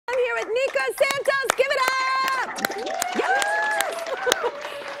with Nico Santos. Give it up! Yes!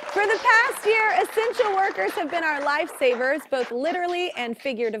 For the past year, essential workers have been our lifesavers, both literally and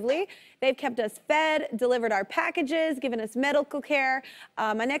figuratively. They've kept us fed, delivered our packages, given us medical care.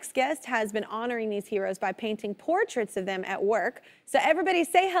 My next guest has been honoring these heroes by painting portraits of them at work. So everybody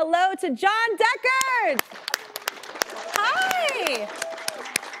say hello to John Deckert! Hi!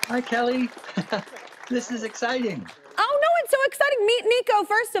 Hi, Kelly. This is exciting. Oh, no, it's so exciting. Meet Nico,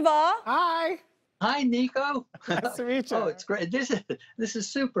 first of all. Hi. Hi, Nico. Nice to meet you. Oh, it's great. This is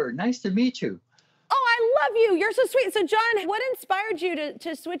super. Nice to meet you. Oh, I love you. You're so sweet. So, John, what inspired you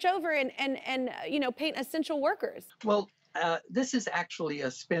to switch over and paint essential workers? Well, this is actually a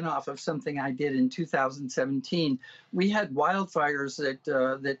spin-off of something I did in 2017. We had wildfires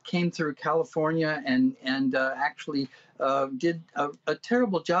that came through California and actually did a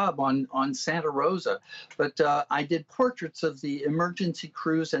terrible job on Santa Rosa. But I did portraits of the emergency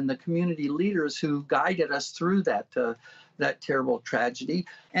crews and the community leaders who guided us through that terrible tragedy.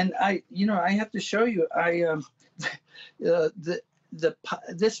 And I have to show you,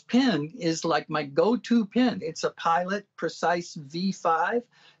 this pen is like my go-to pen. It's a Pilot Precise V5.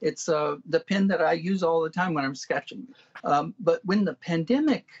 It's the pen that I use all the time when I'm sketching. But when the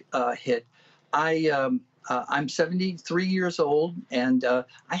pandemic hit, I'm 73 years old, and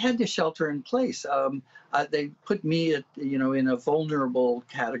I had to shelter in place. They put me in a vulnerable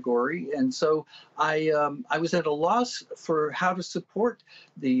category, and so I was at a loss for how to support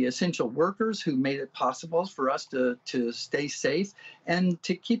the essential workers who made it possible for us to stay safe and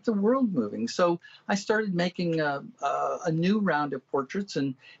to keep the world moving. So I started making a new round of portraits,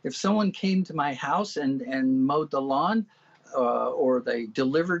 and if someone came to my house and mowed the lawn, or they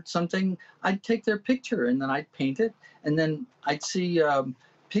delivered something, I'd take their picture and then I'd paint it. And then I'd see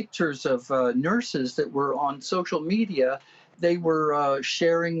pictures of nurses that were on social media. They were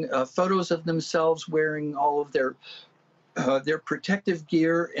sharing photos of themselves wearing all of their protective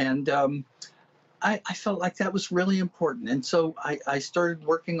gear. And I felt like that was really important. And so I started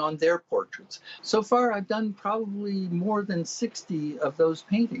working on their portraits. So far, I've done probably more than 60 of those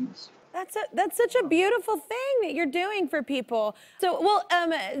paintings. That's such a beautiful thing that you're doing for people. So, well,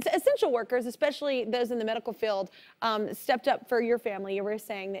 essential workers, especially those in the medical field, stepped up for your family. You were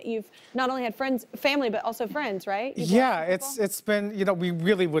saying that you've not only had family, but also friends, right? Yeah, it's been, we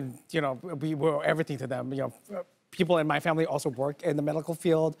really would, we were everything to them. People in my family also work in the medical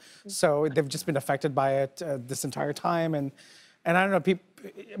field, so they've just been affected by it this entire time. And I don't know,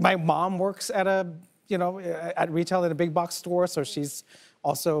 my mom works at at retail in a big box store, so she's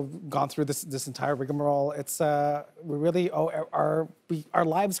also gone through this entire rigmarole. It's we really our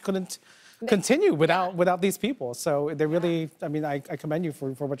lives couldn't continue without these people. So they really, I mean, I commend you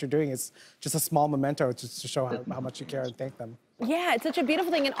for what you're doing. It's just a small memento just to show how much you care and thank them. Yeah, it's such a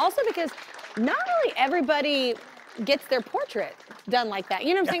beautiful thing, and also because not really everybody gets their portrait done like that.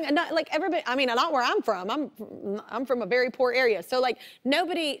 You know what I'm saying? Not like everybody. I mean, not where I'm from. I'm from a very poor area, so like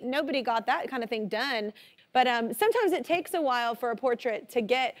nobody got that kind of thing done. But sometimes it takes a while for a portrait to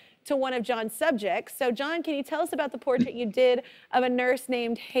get to one of John's subjects. So John, can you tell us about the portrait you did of a nurse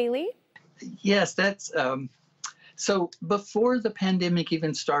named Haley? Yes, that's so before the pandemic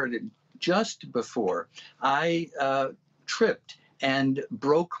even started, just before, I tripped and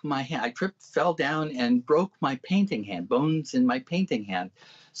broke my hand. I fell down and broke my painting hand, bones in my painting hand.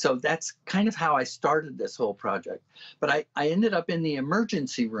 So that's kind of how I started this whole project. But I ended up in the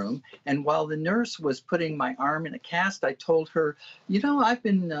emergency room, and while the nurse was putting my arm in a cast, I told her, I've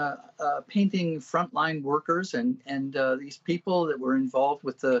been painting frontline workers and these people that were involved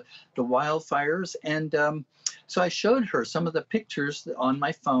with the wildfires. And so I showed her some of the pictures on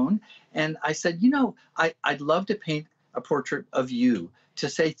my phone, and I said, I'd love to paint a portrait of you to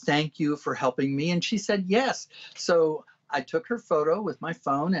say thank you for helping me. And she said yes. So I took her photo with my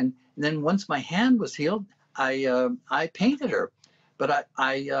phone, and then once my hand was healed, I painted her. But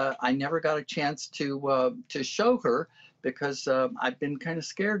I never got a chance to show her because I've been kind of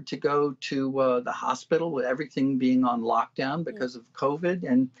scared to go to the hospital with everything being on lockdown because of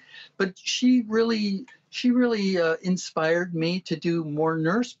COVID. But she really inspired me to do more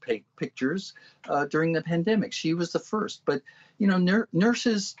nurse pictures during the pandemic. She was the first. But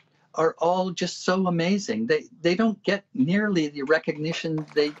nurses are all just so amazing. They don't get nearly the recognition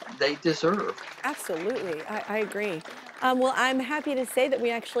they deserve. Absolutely, I agree. Well, I'm happy to say that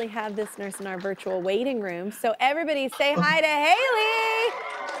we actually have this nurse in our virtual waiting room. So everybody say hi to Haley.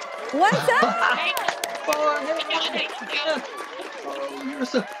 What's up?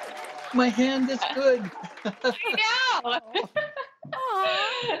 My hand is good. I know.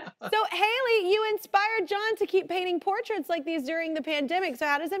 Aww. So Haley, you inspired John to keep painting portraits like these during the pandemic. So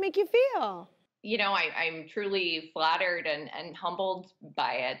how does that make you feel? You know, I'm truly flattered and humbled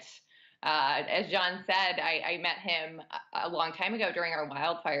by it. As John said, I met him a long time ago during our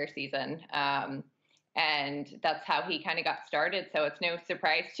wildfire season. And that's how he kind of got started. So it's no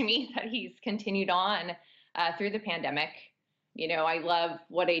surprise to me that he's continued on through the pandemic. You know, I love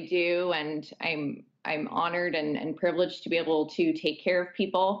what I do, and I'm honored and privileged to be able to take care of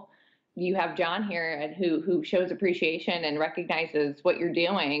people. You have John here who shows appreciation and recognizes what you're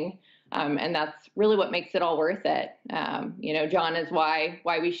doing. And that's really what makes it all worth it. You know, John is why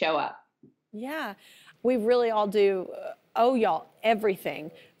we show up. Yeah, we really all do owe y'all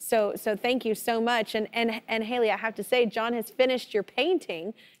everything. So thank you so much. And Haley, I have to say, John has finished your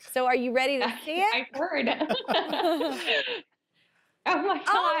painting. So are you ready to see it? I've heard. Oh my gosh.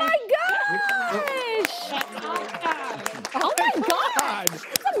 Oh my gosh! Oh my gosh!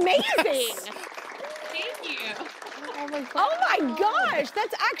 That's amazing! Thank you. Oh my God. Oh my gosh!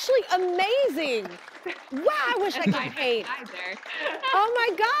 That's actually amazing! Wow, I wish I could paint. Either. Oh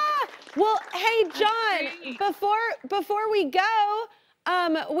my God! Well, hey John, before we go,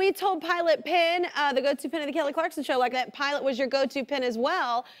 we told Pilot Pen, the go-to pen of the Kelly Clarkson Show, like that Pilot was your go-to pen as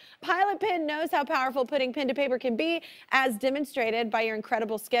well. Pilot Pen knows how powerful putting pen to paper can be, as demonstrated by your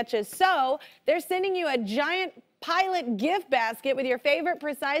incredible sketches. So they're sending you a giant Pilot gift basket with your favorite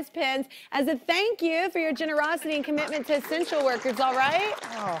precise pens as a thank you for your generosity and commitment to essential workers, all right?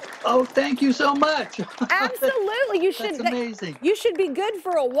 Oh, thank you so much. Absolutely. You should. That's amazing. You should be good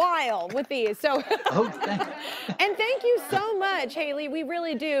for a while with these. So. Oh, thank And thank you so much, Haley. We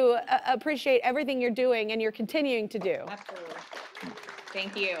really do appreciate everything you're doing and you're continuing to do. Absolutely.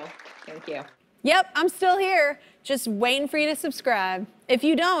 Thank you. Thank you. Yep, I'm still here, just waiting for you to subscribe. If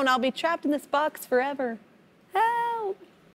you don't, I'll be trapped in this box forever.